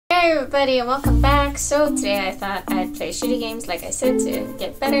Hi everybody and welcome back. So today I thought I'd play shooting games like I said to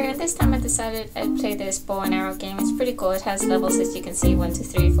get better, and this time I decided I'd play this bow and arrow game. It's pretty cool. It has levels, as you can see, 1, 2,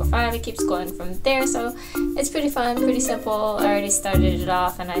 3, 4, 5. It keeps going from there, so it's pretty fun, pretty simple. I already started it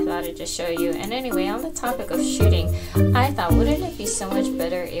off and I thought I'd just show you. And anyway, on the topic of shooting, I thought wouldn't it be so much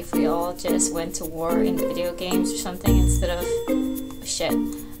better if we all just went to war in video games or something instead of shit.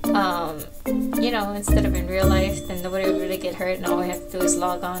 You know, instead of in real life, then nobody would really get hurt and all we have to do is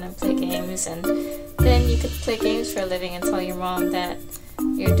log on and play games, and then you could play games for a living and tell your mom that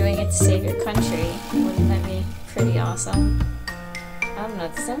you're doing it to save your country. Wouldn't that be pretty awesome? I don't know,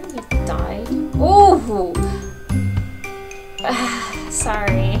 does that mean you died? Oh!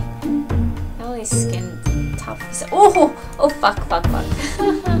 Sorry. I only skinned top of oh! Oh, fuck.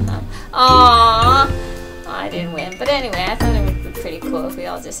 Aww! I didn't win, but anyway, I thought it would be pretty cool if we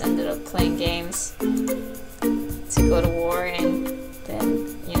all just ended up playing games to go to war and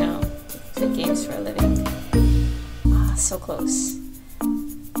then, you know, play games for a living. Ah, so close.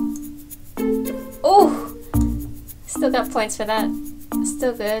 Oh! Still got points for that.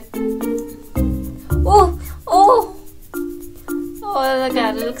 Still good. Oh! Oh! Oh my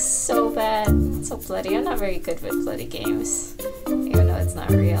god, it looks so bad. So bloody. I'm not very good with bloody games, even though it's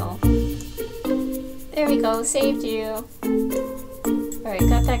not real. There we go, saved you. Alright,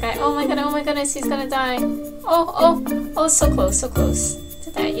 got that guy. Oh my goodness, he's gonna die. Oh, so close to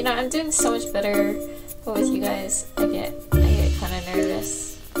that. You know, I'm doing so much better, but with you guys, I get kind of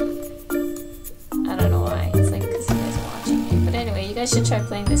nervous. I don't know why. It's like because you guys are watching me. But anyway, you guys should try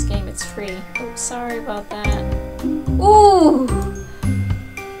playing this game. It's free. Oh, sorry about that. Ooh!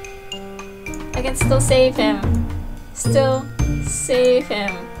 I can still save him. Still save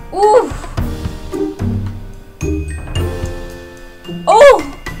him. Ooh! Oh!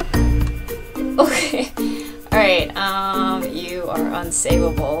 Okay. Alright, you are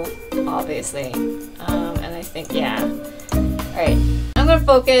unsavable, obviously. And I think, yeah. Alright, I'm gonna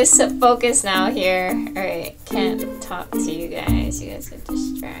focus now here. Alright, can't talk to you guys. You guys are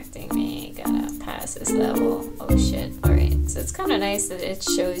distracting me. Gotta pass this level. Oh shit. Alright, so it's kind of nice that it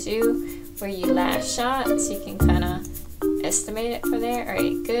shows you where you last shot, so you can kind of estimate it from there.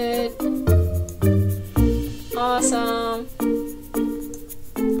 Alright, good. Awesome.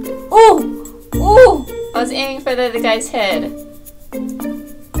 Oh! I was aiming for the other guy's head.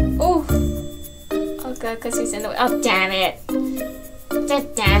 Oh god, because he's in the way. Oh, damn it! God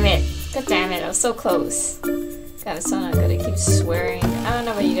damn it, I was so close. God, I'm so not good. I keep swearing. I don't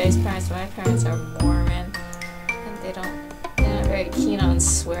know about you guys' parents, but my parents are Mormon. And they're not very keen on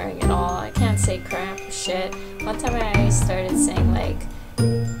swearing at all. I can't say crap or shit. One time I started saying, like,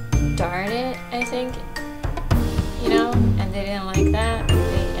 darn it, I think. You know, and they didn't like that.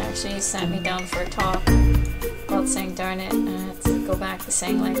 They actually sat me down for a talk about saying darn it, and I had to go back to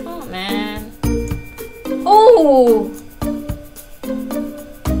saying like, oh man. Oh!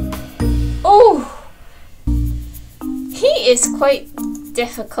 Oh! He is quite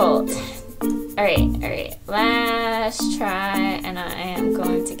difficult. Alright. Last try, and I am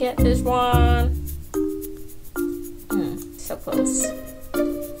going to get this one. So close.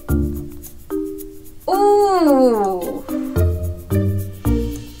 Ooh!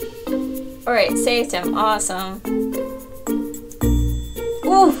 Alright, saved him. Awesome.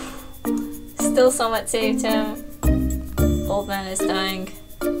 Ooh! Still somewhat saved him. Old man is dying.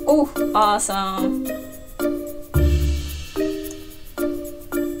 Ooh! Awesome.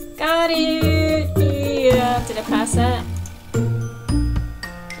 Got it! Yeah! Did I pass that?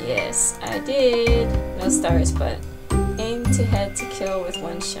 Yes, I did. No stars, but aim to head to kill with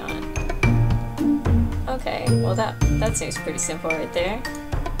one shot. Okay, well that seems pretty simple right there.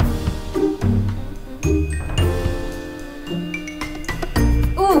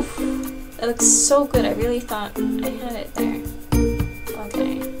 Oof! That looks so good. I really thought I had it there.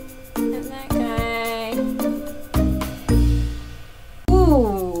 Okay. And that guy.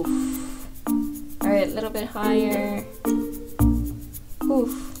 Oof! Alright, a little bit higher.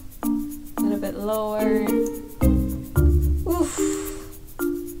 Oof! A little bit lower. Oof!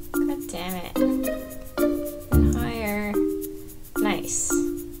 God damn it. Nice.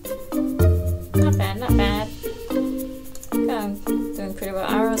 Not bad. I'm doing pretty well.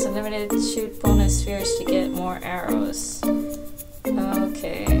 Arrows, unlimited shoot bonus spheres to get more arrows.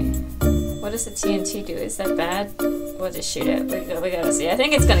 Okay. What does the TNT do? Is that bad? We'll just shoot it. We gotta see. I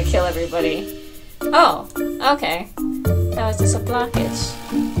think it's gonna kill everybody. Oh, okay. That was just a blockage.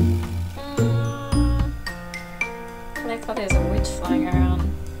 I like how there's a witch flying around.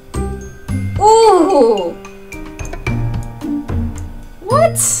 Ooh!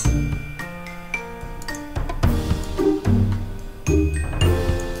 What?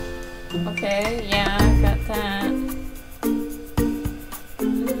 Okay, yeah, I got that.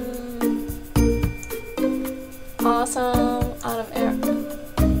 Awesome. Out of air.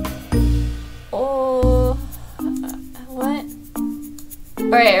 Oh, what?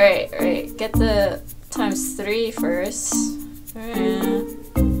 Right. Get the ×3 first.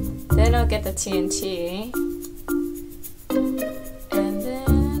 Then I'll get the TNT. And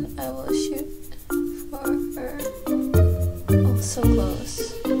then I will shoot for her. Oh, so close.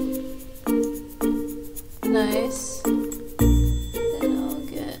 Nice. Then I'll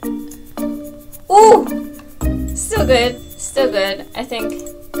get... Ooh! Still good. I think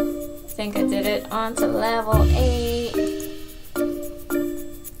I did it on to level 8.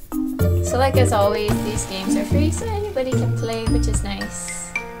 So like as always, these games are free so anybody can play, which is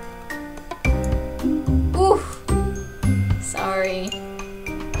nice. Ooh! Sorry.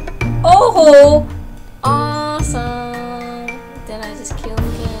 Oh! Awesome! Then I just killed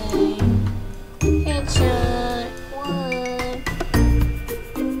the game. Headshot.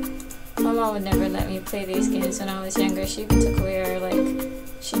 1. My mom would never let me play these games when I was younger. She even took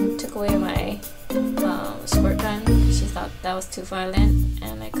away my squirt gun because she thought that was too violent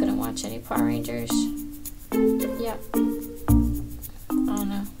and I couldn't watch any Power Rangers. Yep. I don't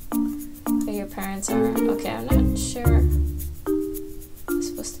know who your parents are. Okay, I'm not sure. I'm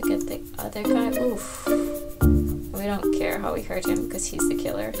supposed to get the other guy. Oof. We don't care how we hurt him because he's the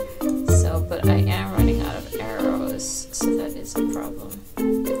killer. So, but I am running out of arrows, so that is a problem.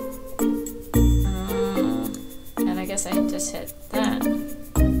 And I guess I just hit that.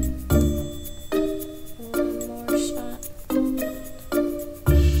 One more shot.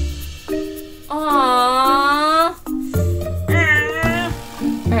 Aww.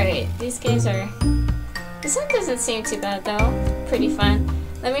 Alright, these games are... This one doesn't seem too bad though. Pretty fun.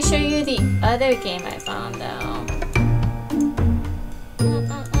 Let me show you the other game I found though.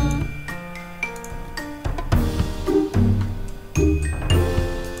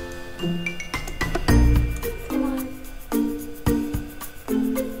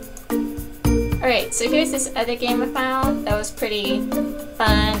 Alright, so here's this other game I found that was pretty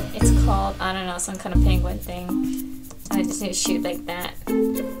fun. It's called, I don't know, some kind of penguin thing. I just need to shoot like that.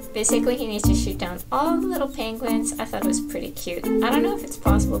 Basically, he needs to shoot down all the little penguins. I thought it was pretty cute. I don't know if it's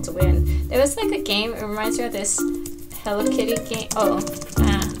possible to win. There was like a game, it reminds me of this Hello Kitty game. Oh,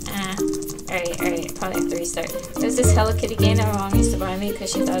 Alright, probably have to restart. There's this Hello Kitty game that my mom used to buy me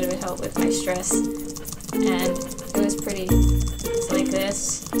because she thought it would help with my stress. And it was pretty, it's like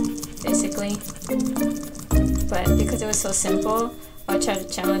this, basically. But because it was so simple, I tried to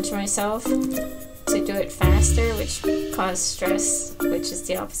challenge myself to do it faster, which caused stress, which is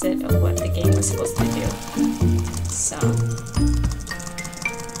the opposite of what the game was supposed to do. So,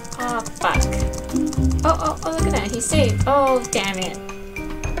 oh fuck! Oh, look at that, he saved. Oh damn it!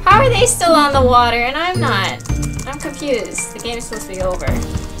 How are they still on the water and I'm not? I'm confused. The game is supposed to be over.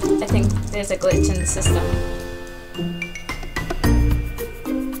 I think there's a glitch in the system.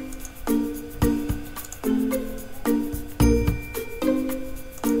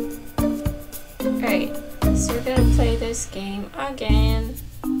 So we're gonna play this game again.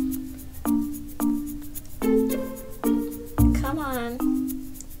 Come on.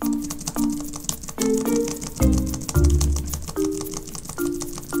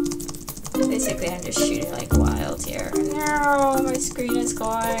 Basically, I'm just shooting like wild here. No, my screen is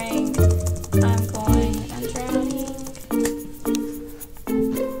going. I'm drowning.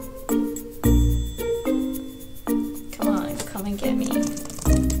 Come on, come and get me.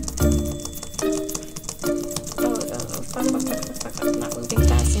 Fuck, I'm not moving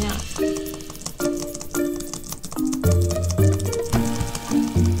fast enough.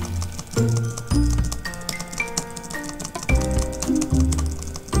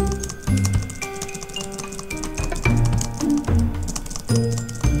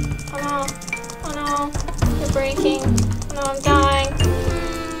 Oh no, you're breaking. Oh no, I'm dying.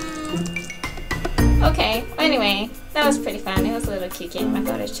 Okay, anyway, that was pretty fun. It was a little cute game. I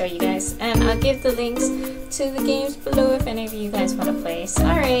thought I'd show you guys. And I'll give the links to the games below if any of you guys want to play. So,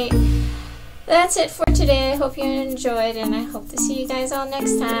 alright, that's it for today. I hope you enjoyed and I hope to see you guys all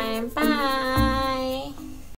next time. Bye!